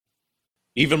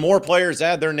Even more players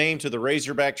add their name to the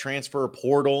Razorback transfer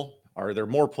portal. Are there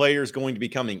more players going to be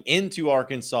coming into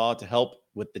Arkansas to help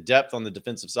with the depth on the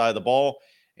defensive side of the ball?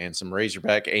 And some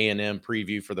Razorback A&M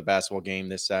preview for the basketball game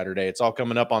this Saturday. It's all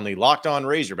coming up on the Locked On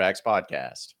Razorbacks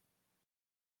podcast.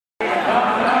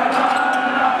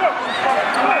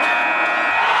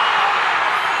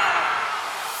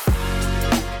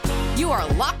 You are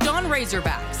Locked On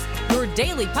Razorbacks, your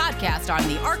daily podcast on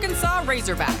the Arkansas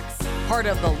Razorbacks, part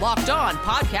of the Locked On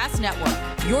Podcast Network,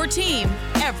 your team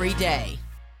every day.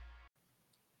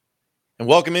 And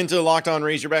welcome into the Locked On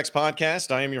Razorbacks podcast.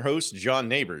 I am your host, John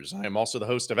Neighbors. I am also the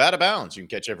host of Out of Bounds. You can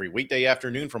catch every weekday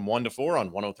afternoon from 1 to 4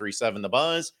 on 103.7 The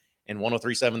Buzz and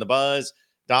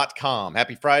 103.7thebuzz.com.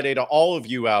 Happy Friday to all of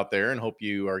you out there, and hope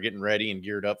you are getting ready and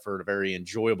geared up for a very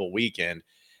enjoyable weekend.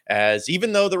 As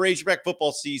even though the Razorback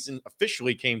football season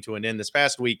officially came to an end this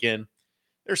past weekend,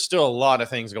 there's still a lot of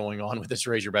things going on with this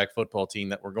Razorback football team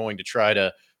that we're going to try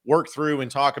to work through and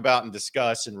talk about and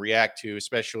discuss and react to,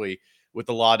 especially with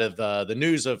a lot of the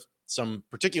news of some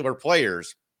particular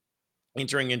players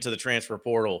entering into the transfer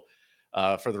portal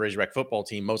for the Razorback football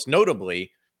team, most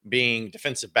notably being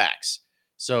defensive backs.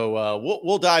 So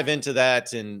we'll dive into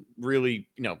that and really,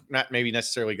 not maybe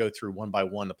necessarily go through one by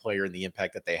one the player and the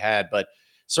impact that they had, but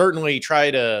certainly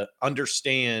try to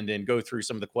understand and go through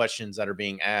some of the questions that are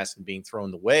being asked and being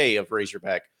thrown the way of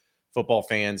Razorback football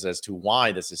fans as to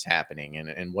why this is happening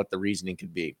and what the reasoning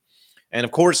could be. And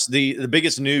of course, the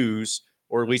biggest news,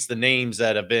 or at least the names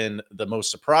that have been the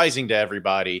most surprising to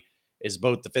everybody, is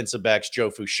both defensive backs Joe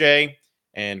Fouché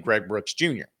and Greg Brooks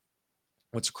Jr.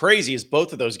 What's crazy is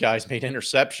both of those guys made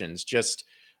interceptions just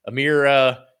a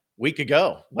mere week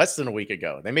ago, less than a week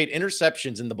ago. They made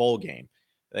interceptions in the bowl game.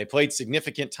 They played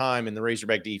significant time in the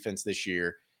Razorback defense this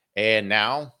year, and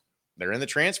now they're in the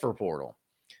transfer portal.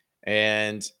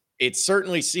 And it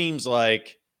certainly seems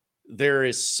like there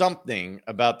is something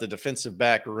about the defensive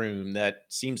back room that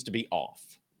seems to be off.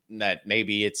 That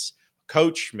maybe it's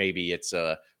coach, maybe it's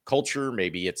a culture,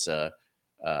 maybe it's a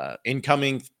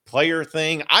incoming player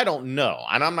thing. I don't know.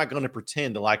 And I'm not going to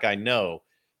pretend like I know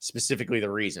specifically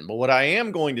the reason. But what I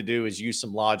am going to do is use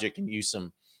some logic and use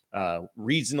some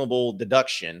reasonable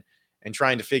deduction and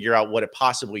trying to figure out what it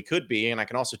possibly could be. And I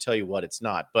can also tell you what it's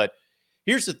not. But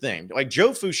here's the thing. Like, Joe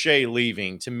Fouché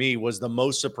leaving, to me, was the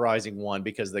most surprising one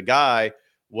because the guy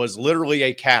was literally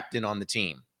a captain on the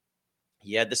team.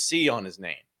 He had the C on his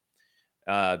name.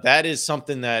 That is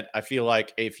something that I feel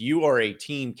like if you are a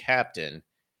team captain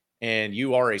and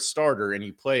you are a starter and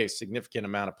you play a significant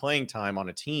amount of playing time on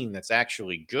a team that's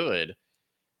actually good,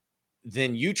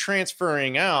 then you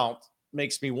transferring out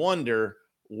makes me wonder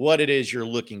what it is you're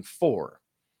looking for.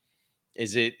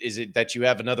 Is it that you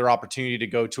have another opportunity to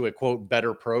go to a, quote,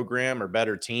 better program or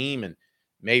better team? And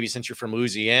maybe since you're from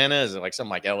Louisiana, is it like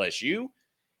something like LSU?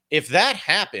 If that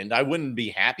happened, I wouldn't be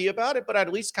happy about it, but I'd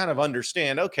at least kind of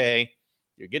understand, okay,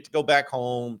 you get to go back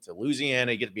home to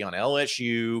Louisiana, you get to be on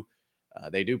LSU.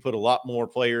 They do put a lot more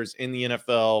players in the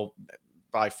NFL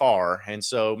by far. And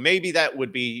so maybe that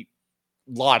would be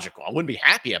logical. I wouldn't be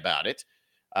happy about it.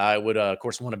 I would, of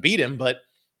course, want to beat him, but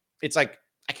it's like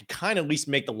I could kind of at least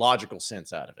make the logical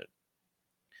sense out of it.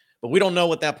 But we don't know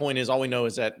what that point is. All we know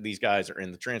is that these guys are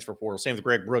in the transfer portal. Same with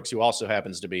Greg Brooks, who also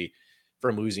happens to be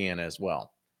from Louisiana as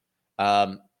well.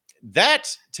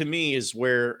 That, to me, is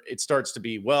where it starts to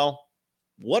be, well,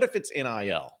 what if it's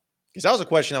NIL? Because that was a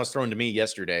question that was thrown to me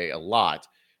yesterday a lot,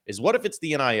 is what if it's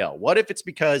the NIL? What if it's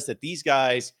because that these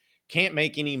guys can't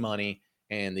make any money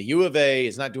and the U of A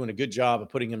is not doing a good job of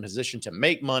putting them in position to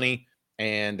make money,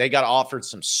 and they got offered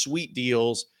some sweet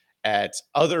deals at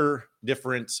other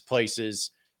different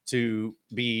places to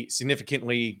be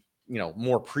significantly,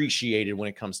 more appreciated when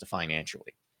it comes to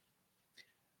financially?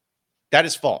 That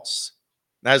is false.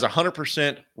 That is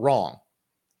 100% wrong.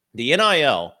 The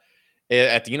NIL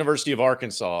at the University of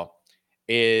Arkansas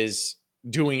is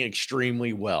doing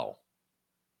extremely well.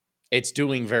 It's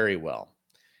doing very well.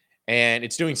 And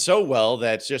it's doing so well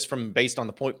that just based on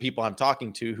the people I'm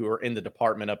talking to who are in the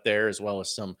department up there, as well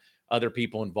as some other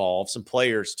people involved, some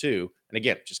players too. And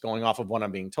again, just going off of what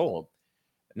I'm being told,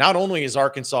 not only is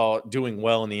Arkansas doing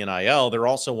well in the NIL, they're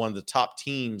also one of the top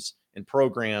teams and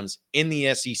programs in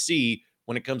the SEC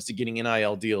when it comes to getting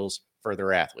NIL deals for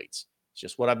their athletes. It's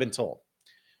just what I've been told.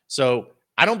 So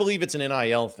I don't believe it's an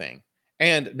NIL thing.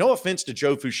 And no offense to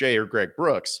Joe Fouché or Greg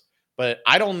Brooks, but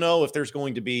I don't know if there's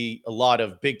going to be a lot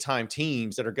of big time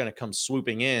teams that are going to come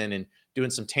swooping in and doing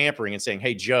some tampering and saying,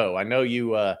 hey, Joe, I know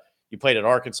you played at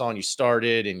Arkansas and you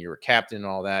started and you were captain and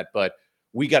all that, but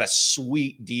we got a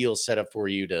sweet deal set up for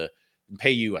you to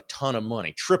pay you a ton of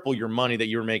money, triple your money that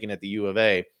you were making at the U of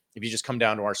A. if you just come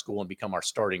down to our school and become our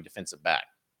starting defensive back.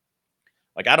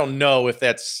 Like, I don't know if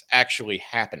that's actually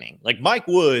happening. Like Mike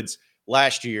Woods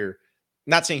last year,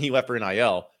 not saying he left for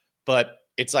NIL, but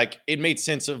it's like it made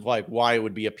sense of like why it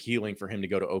would be appealing for him to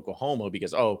go to Oklahoma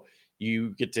because,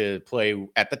 you get to play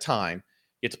at the time,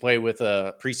 get to play with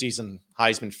a preseason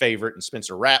Heisman favorite and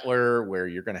Spencer Rattler, where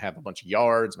you're going to have a bunch of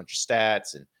yards, a bunch of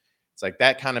stats. And it's like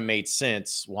that kind of made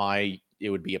sense why it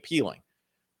would be appealing.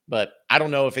 But I don't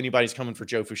know if anybody's coming for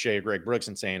Joe Fouché or Greg Brooks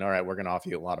and saying, all right, we're going to offer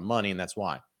you a lot of money, and that's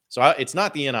why. So it's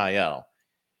not the NIL.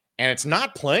 And it's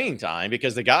not playing time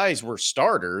because the guys were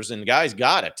starters and the guys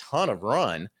got a ton of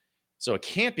run. So it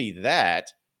can't be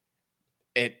that.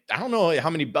 I don't know how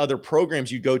many other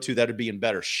programs you go to that would be in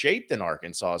better shape than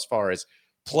Arkansas as far as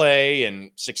play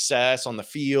and success on the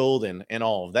field and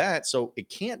all of that. So it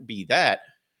can't be that.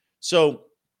 So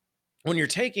when you're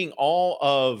taking all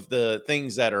of the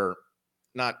things that are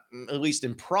not at least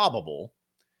improbable,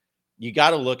 you got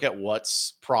to look at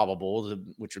what's probable,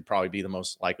 which would probably be the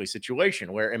most likely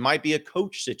situation where it might be a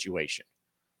coach situation.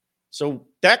 So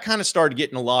that kind of started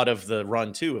getting a lot of the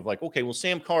run too of like, okay, well,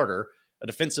 Sam Carter, a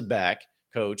defensive back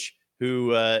coach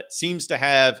who seems to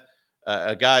have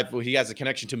a guy, he has a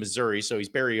connection to Missouri, so he's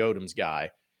Barry Odom's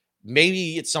guy.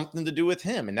 Maybe it's something to do with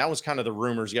him. And that was kind of the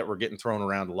rumors that were getting thrown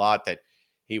around a lot, that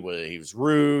he was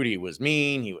rude, he was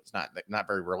mean, he was not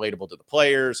very relatable to the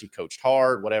players, he coached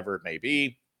hard, whatever it may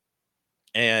be.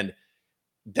 And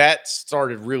that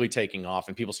started really taking off,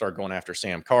 and people started going after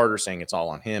Sam Carter, saying it's all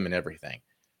on him and everything,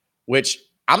 which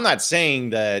I'm not saying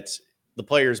that the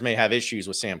players may have issues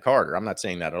with Sam Carter. I'm not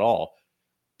saying that at all.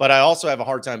 But I also have a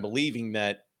hard time believing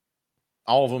that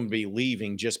all of them be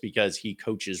leaving just because he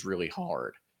coaches really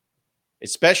hard,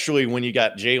 especially when you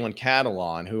got Jalen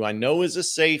Catalon, who I know is a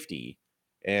safety,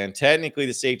 and technically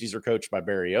the safeties are coached by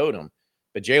Barry Odom.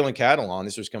 But Jalen Catalon,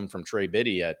 this was coming from Trey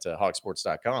Biddy at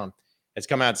hogsports.com, has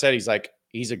come out and said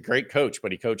he's a great coach,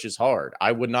 but he coaches hard.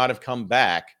 I would not have come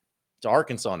back to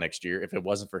Arkansas next year if it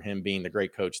wasn't for him being the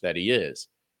great coach that he is.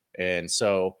 And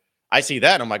so I see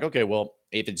that, and I'm like, okay, well,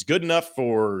 if it's good enough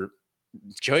for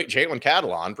Jalen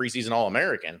Catalon, preseason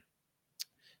All-American,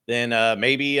 then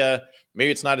maybe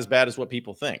it's not as bad as what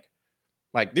people think.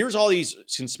 Like, there's all these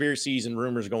conspiracies and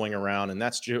rumors going around, and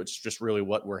that's just really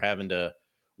what we're having to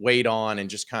wait on and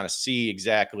just kind of see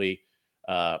exactly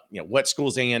what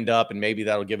schools they end up, and maybe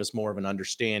that'll give us more of an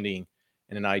understanding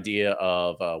and an idea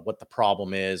of what the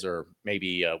problem is, or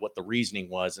maybe what the reasoning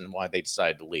was and why they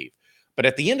decided to leave. But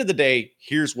at the end of the day,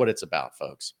 here's what it's about,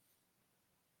 folks.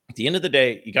 At the end of the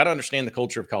day, you got to understand the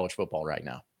culture of college football right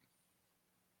now.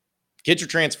 Kids are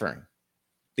transferring.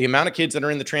 The amount of kids that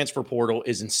are in the transfer portal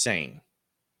is insane.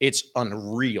 It's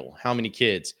unreal how many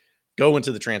kids go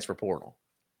into the transfer portal.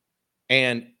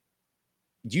 And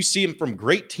you see them from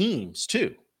great teams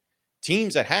too.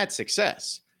 Teams that had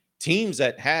success. Teams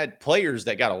that had players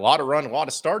that got a lot of run, a lot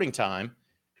of starting time,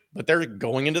 but they're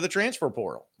going into the transfer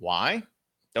portal. Why?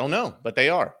 Don't know, but they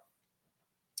are.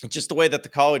 It's just the way that the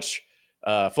college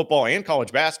football and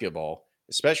college basketball,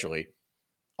 especially,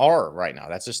 are right now.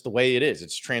 That's just the way it is.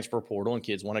 It's transfer portal, and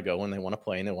kids want to go and they want to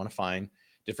play and they want to find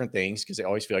different things because they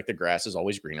always feel like the grass is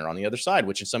always greener on the other side,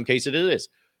 which in some cases it is.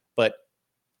 But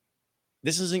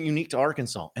this isn't unique to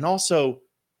Arkansas. And also,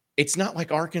 it's not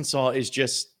like Arkansas is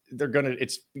just, you're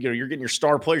getting your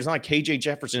star players. It's not like KJ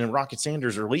Jefferson and Rocket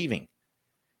Sanders are leaving.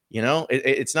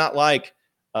 It's not like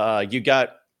you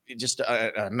got just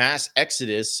a mass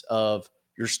exodus of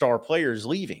your star players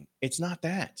leaving. It's not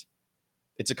that.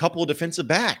 It's a couple of defensive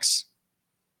backs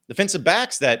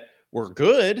that were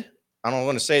good. I don't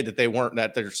want to say that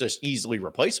they're just easily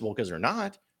replaceable, because they're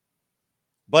not.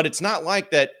 But it's not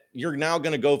like that you're now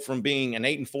going to go from being an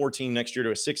 8-4 team next year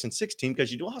to a 6-6 team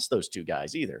because you lost those two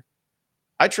guys either.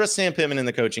 I trust Sam Pittman and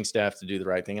the coaching staff to do the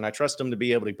right thing, and I trust them to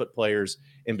be able to put players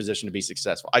in position to be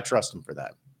successful. I trust them for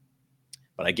that.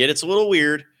 But I get it's a little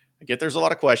weird. I get there's a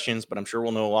lot of questions, but I'm sure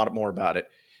we'll know a lot more about it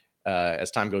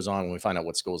as time goes on when we find out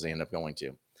what schools they end up going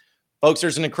to. Folks,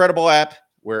 there's an incredible app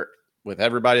where, with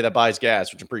everybody that buys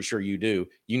gas, which I'm pretty sure you do,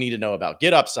 you need to know about.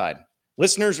 Get Upside.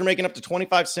 Listeners are making up to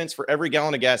 25 cents for every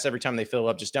gallon of gas every time they fill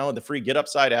up. Just download the free Get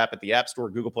Upside app at the App Store or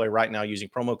Google Play right now using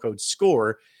promo code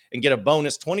SCORE and get a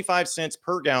bonus 25 cents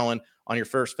per gallon on your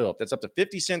first fill up. That's up to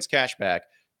 50 cents cash back.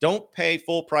 Don't pay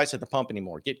full price at the pump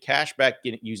anymore. Get cash back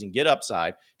using Get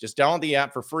Upside. Just download the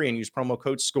app for free and use promo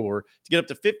code SCORE to get up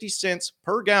to 50 cents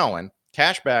per gallon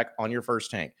cash back on your first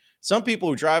tank. Some people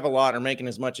who drive a lot are making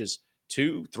as much as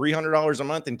 $200-$300 a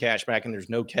month in cash back, and there's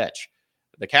no catch.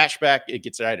 The cash back, it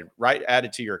gets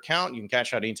added to your account. You can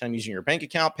cash out anytime using your bank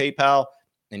account, PayPal,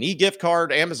 an e-gift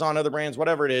card, Amazon, other brands,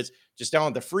 whatever it is. Just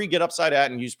download the free Get Upside app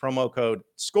and use promo code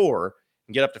SCORE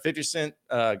and get up to 50%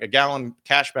 a gallon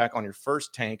cash back on your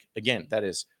first tank. Again, that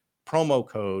is promo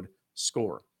code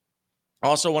SCORE. I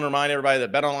also want to remind everybody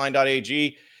that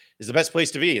betonline.ag is the best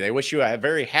place to be. They wish you a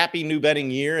very happy new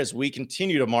betting year as we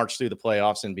continue to march through the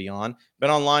playoffs and beyond.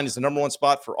 BetOnline is the number one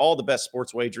spot for all the best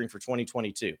sports wagering for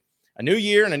 2022. A new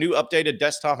year and a new updated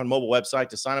desktop and mobile website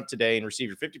to sign up today and receive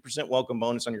your 50% welcome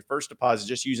bonus on your first deposit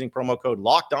just using promo code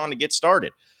LOCKEDON to get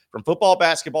started. From football,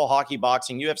 basketball, hockey,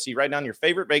 boxing, UFC, right down to your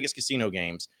favorite Vegas casino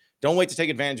games. Don't wait to take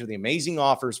advantage of the amazing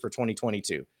offers for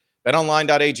 2022.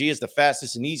 BetOnline.ag is the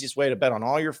fastest and easiest way to bet on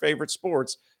all your favorite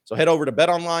sports. So head over to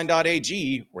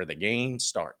betonline.ag where the game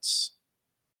starts.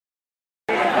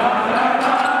 You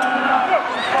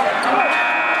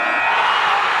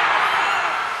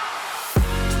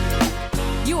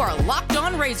are Locked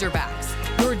On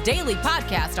Razorbacks, your daily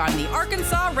podcast on the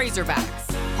Arkansas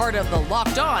Razorbacks, part of the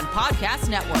Locked On Podcast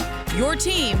Network, your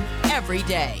team every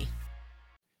day.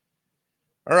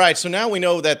 All right, so now we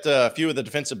know that a few of the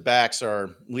defensive backs are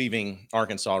leaving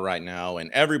Arkansas right now,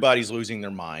 and everybody's losing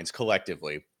their minds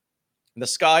collectively. The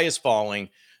sky is falling.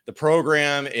 The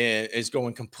program is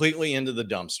going completely into the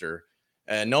dumpster.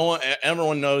 And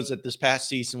everyone knows that this past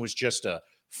season was just a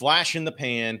flash in the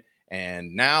pan,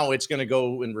 and now it's going to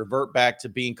go and revert back to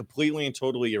being completely and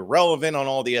totally irrelevant on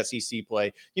all the SEC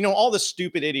play. You know, all the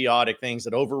stupid, idiotic things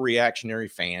that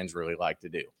overreactionary fans really like to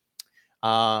do.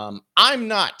 I'm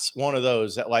not one of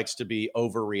those that likes to be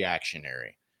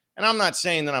overreactionary. And I'm not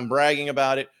saying that I'm bragging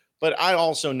about it, but I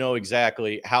also know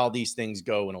exactly how these things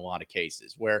go in a lot of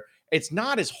cases where it's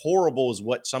not as horrible as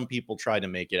what some people try to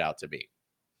make it out to be.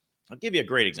 I'll give you a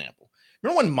great example.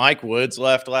 Remember when Mike Woods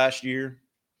left last year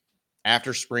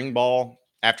after spring ball,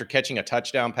 after catching a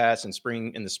touchdown pass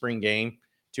in the spring game?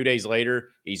 2 days later,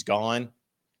 he's gone.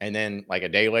 And then like a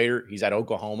day later, he's at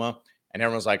Oklahoma. And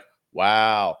everyone's like,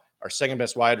 wow, our second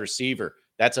best wide receiver.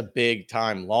 That's a big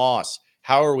time loss.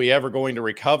 How are we ever going to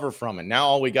recover from it? Now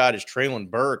all we got is Treylon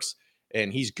Burks,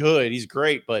 and he's good. He's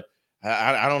great, but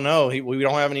I don't know. We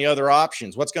don't have any other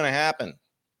options. What's going to happen?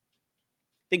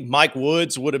 I think Mike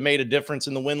Woods would have made a difference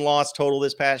in the win-loss total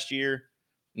this past year.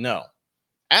 No.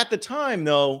 At the time,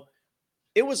 though,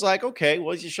 it was like, okay,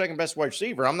 well, he's your second best wide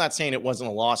receiver. I'm not saying it wasn't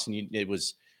a loss and it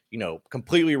was,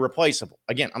 completely replaceable.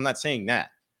 Again, I'm not saying that.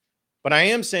 But I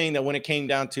am saying that when it came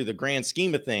down to the grand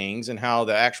scheme of things and how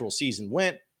the actual season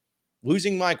went,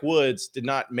 losing Mike Woods did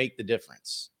not make the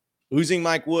difference. Losing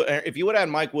Mike Woods, if you would have had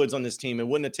Mike Woods on this team, it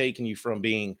wouldn't have taken you from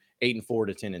being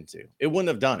 8-4 to 10-2. It wouldn't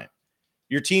have done it.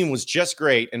 Your team was just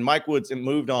great, and Mike Woods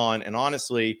moved on and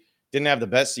honestly didn't have the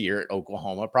best year at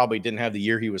Oklahoma, probably didn't have the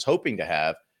year he was hoping to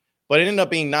have, but it ended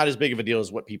up being not as big of a deal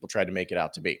as what people tried to make it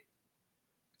out to be.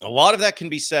 A lot of that can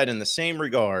be said in the same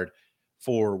regard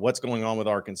for what's going on with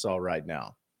Arkansas right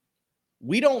now.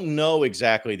 We don't know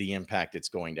exactly the impact it's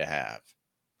going to have.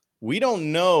 We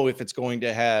don't know if it's going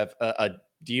to have a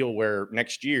deal where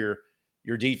next year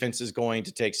your defense is going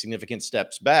to take significant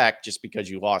steps back just because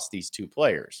you lost these two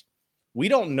players. We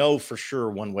don't know for sure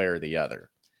one way or the other.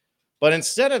 But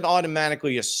instead of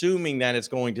automatically assuming that it's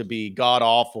going to be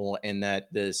god-awful and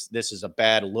that this is a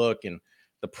bad look and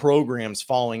the program's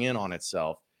falling in on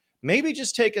itself, maybe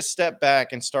just take a step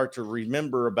back and start to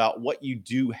remember about what you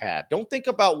do have. Don't think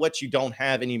about what you don't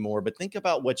have anymore, but think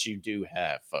about what you do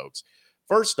have, folks.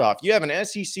 First off, you have an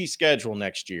SEC schedule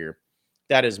next year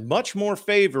that is much more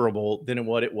favorable than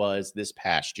what it was this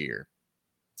past year.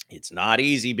 It's not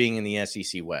easy being in the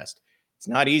SEC West. It's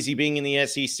not easy being in the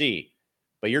SEC.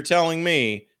 But you're telling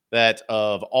me that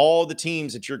of all the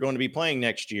teams that you're going to be playing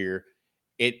next year,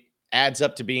 it adds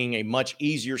up to being a much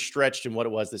easier stretch than what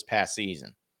it was this past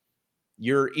season.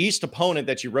 Your East opponent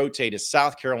that you rotate is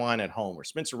South Carolina at home, where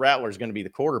Spencer Rattler is going to be the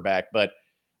quarterback, but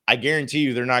I guarantee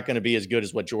you they're not going to be as good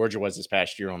as what Georgia was this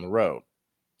past year on the road.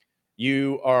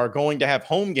 You are going to have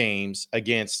home games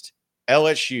against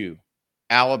LSU,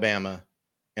 Alabama,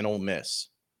 and Ole Miss.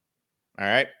 All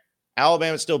right?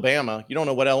 Alabama's still Bama. You don't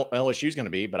know what LSU is going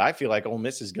to be, but I feel like Ole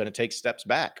Miss is going to take steps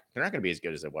back. They're not going to be as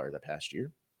good as they were the past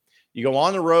year. You go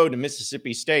on the road to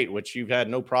Mississippi State, which you've had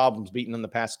no problems beating them the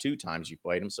past 2 times you've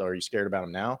played them. So are you scared about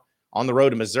them now? On the road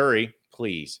to Missouri,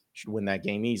 please. You should win that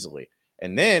game easily.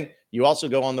 And then you also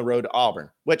go on the road to Auburn,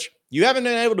 which you haven't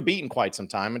been able to beat in quite some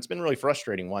time. It's been really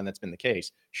frustrating when that's been the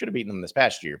case. Should have beaten them this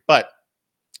past year. But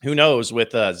who knows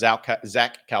with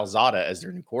Zach Calzada as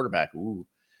their new quarterback. Ooh,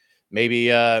 maybe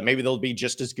they'll be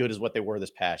just as good as what they were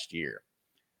this past year.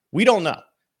 We don't know.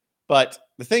 But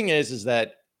the thing is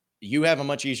that you have a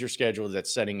much easier schedule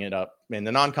that's setting it up. And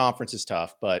the non-conference is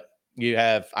tough, but you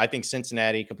have, I think,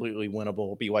 Cincinnati completely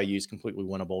winnable. BYU is completely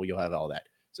winnable. You'll have all that.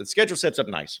 So the schedule sets up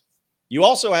nice. You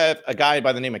also have a guy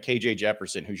by the name of KJ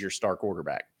Jefferson, who's your star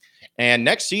quarterback. And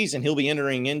next season, he'll be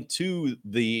entering into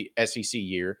the SEC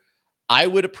year, I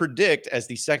would predict, as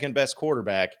the second best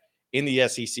quarterback in the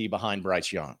SEC behind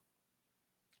Bryce Young.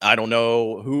 I don't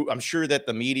know who. I'm sure that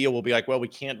the media will be like, well, we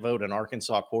can't vote an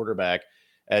Arkansas quarterback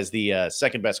as the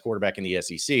second best quarterback in the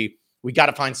SEC. We got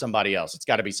to find somebody else. It's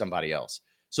got to be somebody else.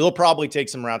 So they'll probably take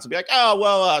some routes and be like, oh,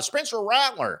 well, Spencer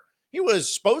Rattler. He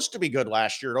was supposed to be good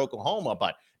last year at Oklahoma,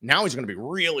 but now he's going to be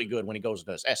really good when he goes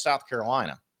to South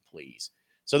Carolina, please.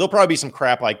 So there'll probably be some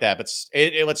crap like that. But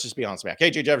let's just be honest about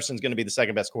it. KJ Jefferson's going to be the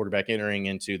second best quarterback entering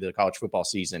into the college football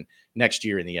season next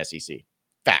year in the SEC.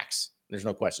 Facts. There's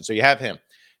no question. So you have him.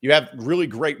 You have really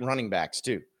great running backs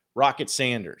too. Rocket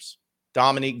Sanders,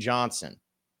 Dominique Johnson.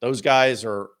 Those guys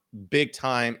are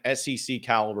big-time SEC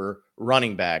caliber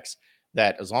running backs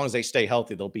that as long as they stay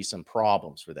healthy, there'll be some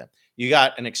problems for them. You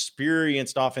got an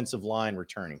experienced offensive line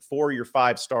returning. 4 of your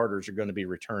 5 starters are going to be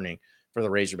returning for the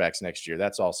Razorbacks next year.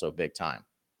 That's also big time.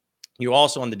 You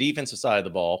also, on the defensive side of the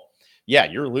ball, yeah,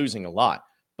 you're losing a lot.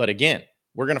 But again,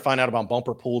 we're going to find out about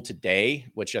Bumper Pool today,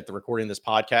 which at the recording of this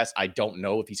podcast, I don't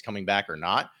know if he's coming back or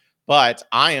not. But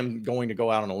I am going to go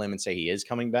out on a limb and say he is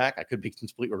coming back. I could be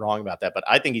completely wrong about that, but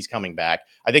I think he's coming back.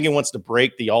 I think he wants to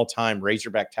break the all-time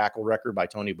Razorback tackle record by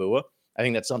Tony Bua. I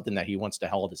think that's something that he wants to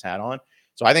hold his hat on.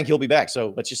 So I think he'll be back.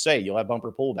 So let's just say you'll have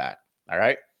Bumper Pool back. All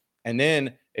right. And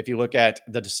then if you look at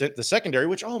the secondary,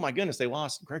 which, oh my goodness, they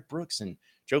lost Greg Brooks and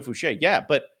Joe Fouché. Yeah,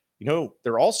 but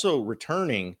they're also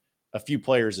returning a few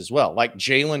players as well, like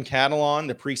Jalen Catalon,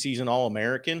 the preseason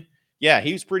All-American. Yeah,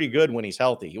 he was pretty good when he's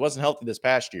healthy. He wasn't healthy this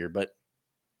past year, but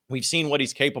we've seen what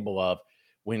he's capable of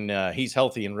when he's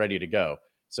healthy and ready to go.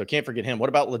 So can't forget him. What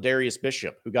about Ladarius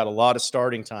Bishop, who got a lot of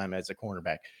starting time as a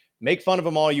cornerback? Make fun of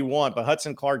him all you want, but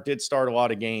Hudson Clark did start a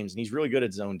lot of games, and he's really good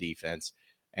at zone defense.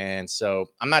 And so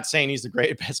I'm not saying he's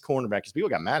the best cornerback, because people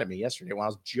got mad at me yesterday when I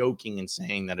was joking and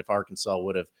saying that if Arkansas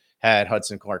would have had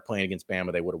Hudson Clark playing against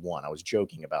Bama, they would have won. I was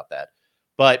joking about that.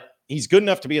 But he's good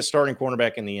enough to be a starting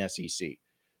cornerback in the SEC.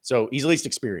 So he's at least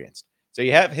experienced. So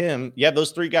you have him. You have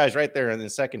those 3 guys right there in the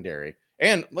secondary.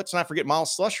 And let's not forget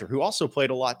Miles Slusher, who also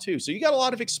played a lot too. So you got a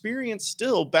lot of experience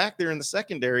still back there in the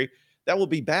secondary that will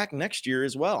be back next year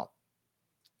as well.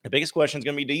 The biggest question is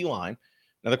going to be D-line.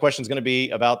 Another question is going to be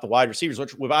about the wide receivers,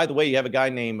 which, by the way, you have a guy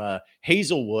named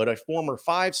Hazelwood, a former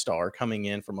 5-star coming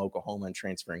in from Oklahoma and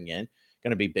transferring in.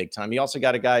 Going to be big time. You also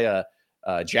got a guy,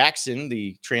 Jackson,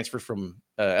 the transfer from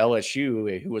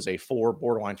LSU, who was a 4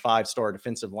 borderline 5-star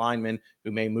defensive lineman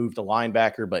who may move to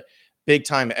linebacker, but big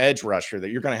time edge rusher that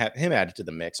you're going to have him added to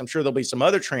the mix. I'm sure there'll be some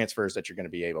other transfers that you're going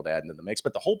to be able to add into the mix.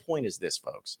 But the whole point is this,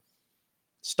 folks.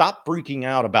 Stop freaking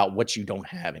out about what you don't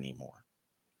have anymore.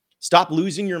 Stop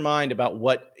losing your mind about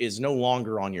what is no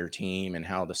longer on your team and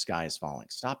how the sky is falling.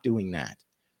 Stop doing that.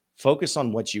 Focus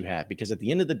on what you have, because at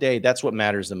the end of the day, that's what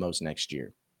matters the most next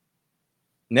year.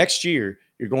 Next year,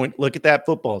 you're going to look at that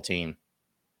football team,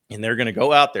 and they're going to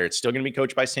go out there. It's still going to be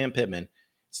coached by Sam Pittman.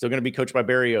 It's still going to be coached by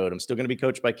Barry Odom. Still going to be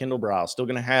coached by Kendall Brow. Still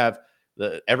going to have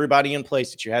everybody in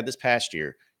place that you had this past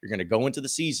year. You're going to go into the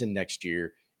season next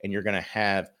year, and you're going to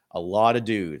have a lot of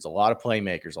dudes, a lot of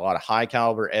playmakers, a lot of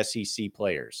high-caliber SEC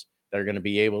players that are going to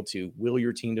be able to will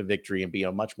your team to victory and be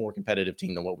a much more competitive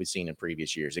team than what we've seen in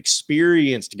previous years.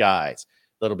 Experienced guys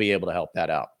that'll be able to help that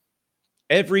out.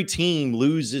 Every team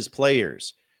loses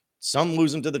players. Some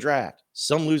lose them to the draft.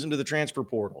 Some lose them to the transfer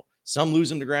portal. Some lose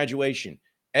them to graduation.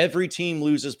 Every team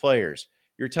loses players.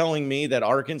 You're telling me that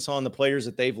Arkansas and the players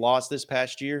that they've lost this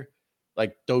past year,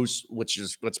 like those, which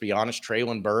is, let's be honest,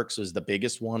 Traylon Burks was the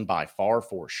biggest one by far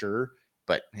for sure.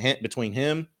 But between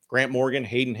him, Grant Morgan,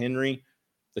 Hayden Henry,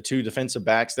 the 2 defensive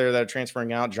backs there that are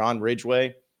transferring out, John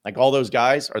Ridgeway, like all those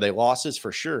guys, are they losses?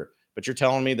 For sure. But you're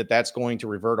telling me that that's going to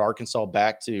revert Arkansas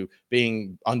back to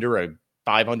being under a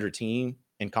 500 team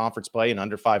in conference play and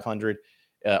under 500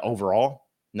 overall?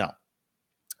 No,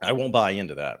 I won't buy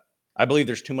into that. I believe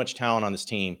there's too much talent on this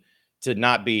team to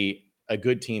not be a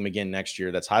good team again next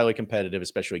year that's highly competitive,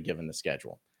 especially given the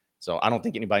schedule. So I don't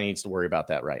think anybody needs to worry about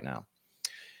that right now.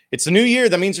 It's a new year.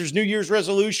 That means there's New Year's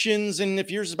resolutions. And if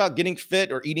yours is about getting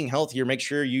fit or eating healthier, make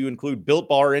sure you include Built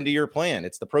Bar into your plan.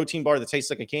 It's the protein bar that tastes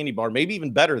like a candy bar, maybe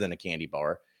even better than a candy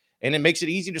bar. And it makes it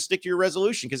easy to stick to your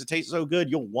resolution because it tastes so good,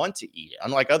 you'll want to eat it.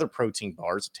 Unlike other protein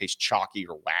bars, it tastes chalky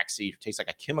or waxy, or tastes like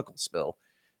a chemical spill.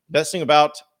 Best thing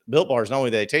about Built Bars, not only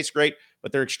that they taste great,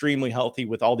 but they're extremely healthy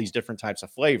with all these different types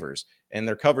of flavors. And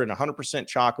they're covered in 100%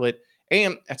 chocolate.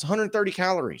 And that's 130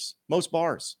 calories, most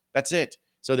bars. That's it.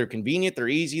 So they're convenient, they're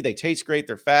easy, they taste great,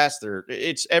 they're fast,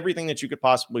 it's everything that you could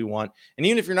possibly want. And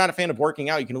even if you're not a fan of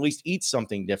working out, you can at least eat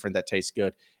something different that tastes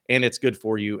good, and it's good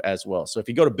for you as well. So if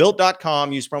you go to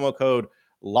built.com, use promo code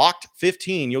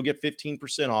LOCKED15, you'll get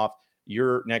 15% off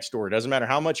your next door. It doesn't matter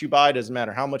how much you buy. It doesn't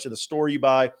matter how much of the store you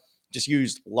buy. Just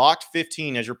use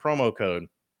LOCKED15 as your promo code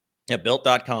at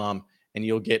built.com, and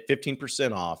you'll get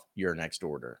 15% off your next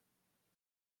order.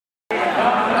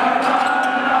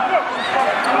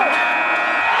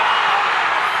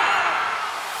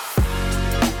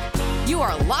 You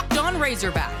are Locked On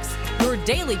Razorbacks, your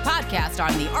daily podcast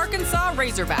on the Arkansas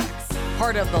Razorbacks,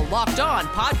 part of the Locked On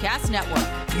Podcast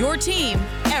Network, your team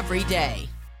every day.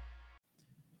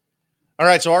 All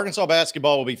right, so Arkansas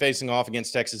basketball will be facing off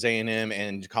against Texas A&M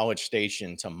and College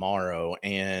Station tomorrow.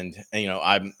 And, you know,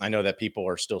 I know that people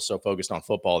are still so focused on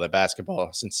football that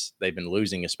basketball, since they've been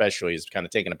losing especially, is kind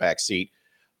of taking a back seat.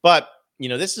 But, you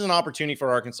know, this is an opportunity for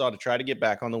Arkansas to try to get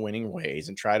back on the winning ways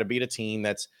and try to beat a team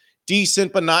that's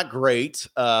decent but not great.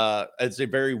 It's a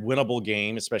very winnable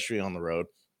game, especially on the road.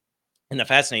 And the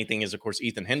fascinating thing is, of course,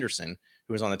 Ethan Henderson,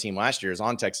 who was on the team last year, is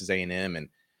on Texas A&M. And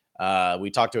we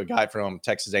talked to a guy from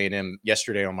Texas A&M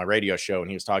yesterday on my radio show,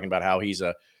 and he was talking about how he's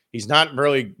not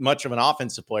really much of an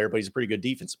offensive player, but he's a pretty good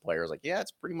defensive player. I was like, yeah,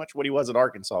 it's pretty much what he was at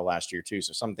Arkansas last year too.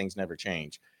 So some things never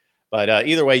change. But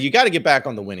either way, you got to get back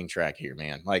on the winning track here,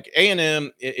 man. Like,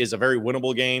 A&M is a very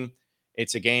winnable game.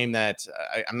 It's a game that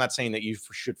I'm not saying that you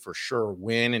should for sure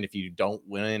win, and if you don't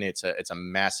win, it's a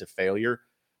massive failure.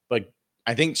 But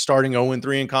I think starting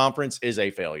 0-3 in conference is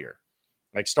a failure.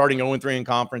 Like, starting 0-3 in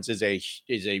conference is a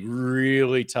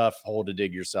really tough hole to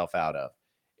dig yourself out of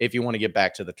if you want to get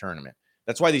back to the tournament.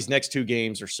 That's why these next two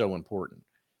games are so important.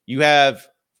 You have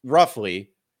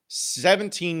roughly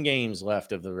 17 games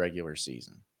left of the regular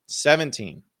season.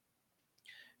 17.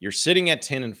 You're sitting at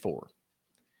 10-4.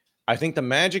 I think the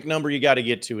magic number you got to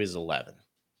get to is 11.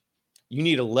 You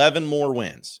need 11 more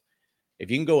wins.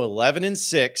 If you can go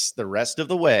 11-6 the rest of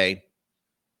the way,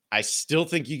 I still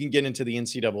think you can get into the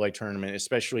NCAA tournament,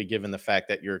 especially given the fact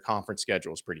that your conference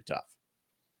schedule is pretty tough.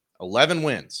 11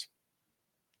 wins.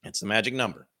 It's the magic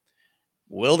number.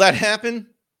 Will that happen?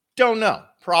 Don't know.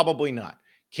 Probably not.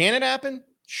 Can it happen?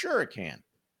 Sure it can.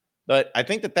 But I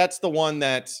think that that's the one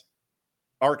that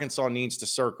Arkansas needs to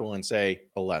circle and say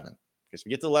 11. Because if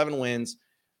you get to 11 wins,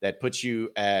 that puts you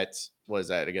at, what is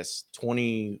that? I guess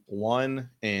 21-10,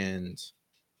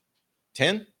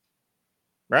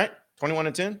 right?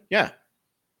 21-10? Yeah.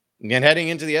 And heading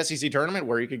into the SEC tournament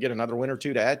where you could get another win or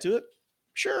two to add to it,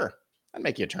 sure. That'd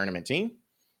make you a tournament team.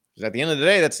 Because at the end of the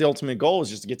day, that's the ultimate goal, is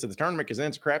just to get to the tournament, because then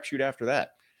it's a crapshoot after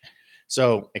that.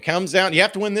 So it comes down, you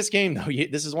have to win this game, though.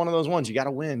 This is one of those ones you got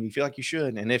to win. You feel like you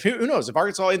should. And if who knows, if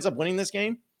Arkansas ends up winning this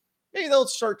game, maybe they'll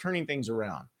start turning things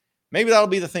around. Maybe that'll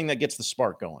be the thing that gets the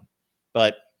spark going.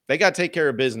 But they got to take care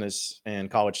of business in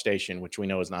College Station, which we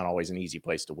know is not always an easy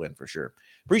place to win for sure.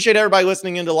 Appreciate everybody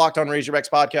listening into Locked On Razorbacks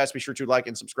podcast. Be sure to like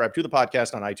and subscribe to the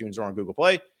podcast on iTunes or on Google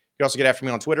Play. You can also get after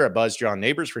me on Twitter at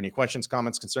BuzzJohnNeighbors for any questions,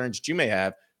 comments, concerns that you may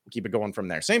have. We'll keep it going from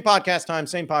there. Same podcast time,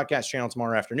 same podcast channel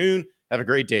tomorrow afternoon. Have a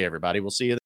great day, everybody. We'll see you then.